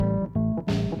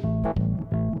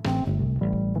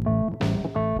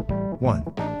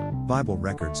1. Bible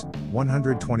records,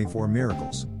 124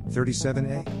 miracles.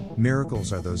 37a.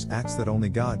 Miracles are those acts that only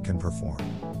God can perform,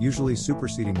 usually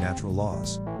superseding natural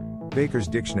laws. Baker's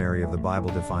Dictionary of the Bible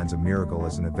defines a miracle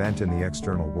as an event in the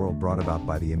external world brought about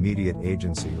by the immediate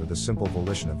agency or the simple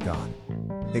volition of God.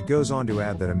 It goes on to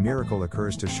add that a miracle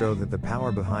occurs to show that the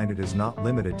power behind it is not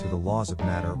limited to the laws of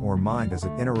matter or mind as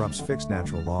it interrupts fixed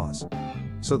natural laws.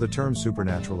 So the term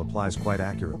supernatural applies quite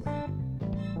accurately.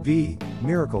 V.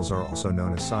 Miracles are also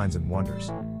known as signs and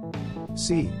wonders.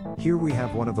 C. Here we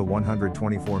have one of the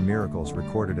 124 miracles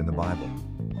recorded in the Bible.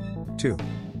 2.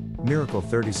 Miracle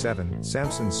 37,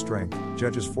 Samson's strength,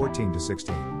 Judges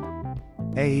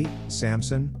 14-16. A.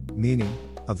 Samson, meaning,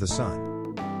 of the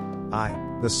sun. I.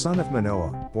 The son of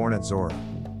Manoah, born at Zorah.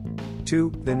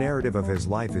 2. The narrative of his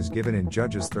life is given in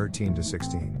Judges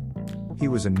 13-16. He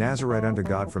was a Nazirite unto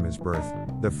God from his birth,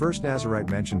 the first Nazirite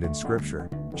mentioned in Scripture,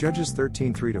 Judges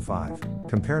 13:3-5,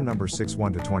 compare Numbers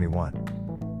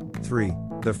 6:1-21. 3.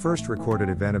 The first recorded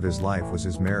event of his life was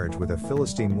his marriage with a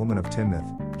Philistine woman of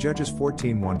Timnath, Judges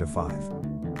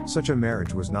 14:1-5. Such a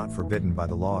marriage was not forbidden by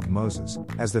the law of Moses,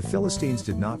 as the Philistines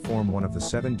did not form one of the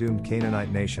 7 doomed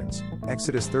Canaanite nations,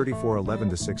 Exodus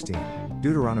 34:11-16,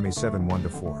 Deuteronomy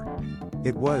 7:1-4.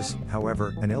 It was,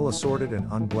 however, an ill-assorted and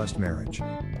unblessed marriage.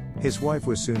 His wife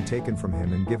was soon taken from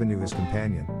him and given to his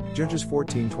companion, Judges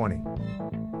 14:20.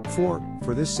 4.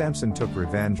 For this Samson took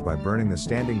revenge by burning the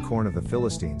standing corn of the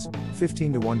Philistines,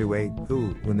 15:1-8,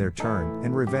 who, in their turn,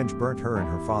 and revenge burnt her and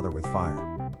her father with fire.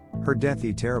 Her death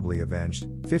he terribly avenged,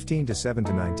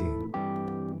 15:7-19.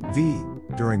 V.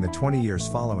 During the 20 years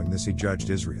following this he judged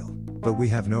Israel, but we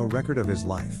have no record of his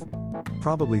life.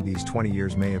 Probably these 20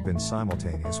 years may have been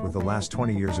simultaneous with the last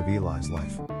 20 years of Eli's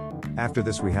life. After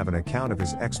this we have an account of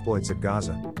his exploits at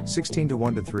Gaza,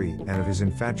 16:1-3, and of his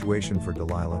infatuation for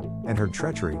Delilah, and her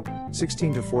treachery,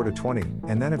 16:4-20,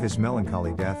 and then of his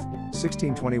melancholy death,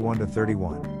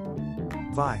 16:21-31.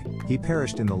 Vi. He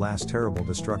perished in the last terrible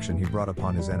destruction he brought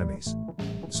upon his enemies.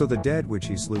 So the dead which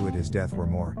he slew at his death were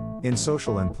more, in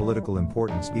social and political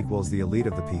importance equals the elite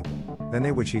of the people, than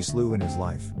they which he slew in his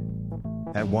life.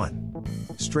 At 1.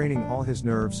 Straining all his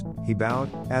nerves, he bowed,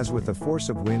 as with the force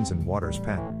of winds and waters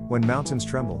pent, when mountains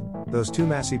tremble, those 2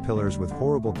 massy pillars with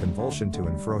horrible convulsion to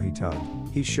and fro he tugged,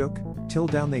 he shook, till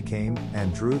down they came,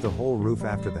 and drew the whole roof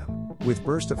after them, with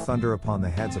burst of thunder upon the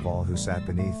heads of all who sat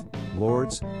beneath,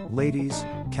 lords, ladies,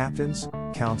 captains,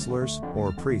 counselors,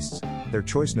 or priests, their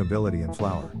choice nobility and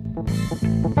flower.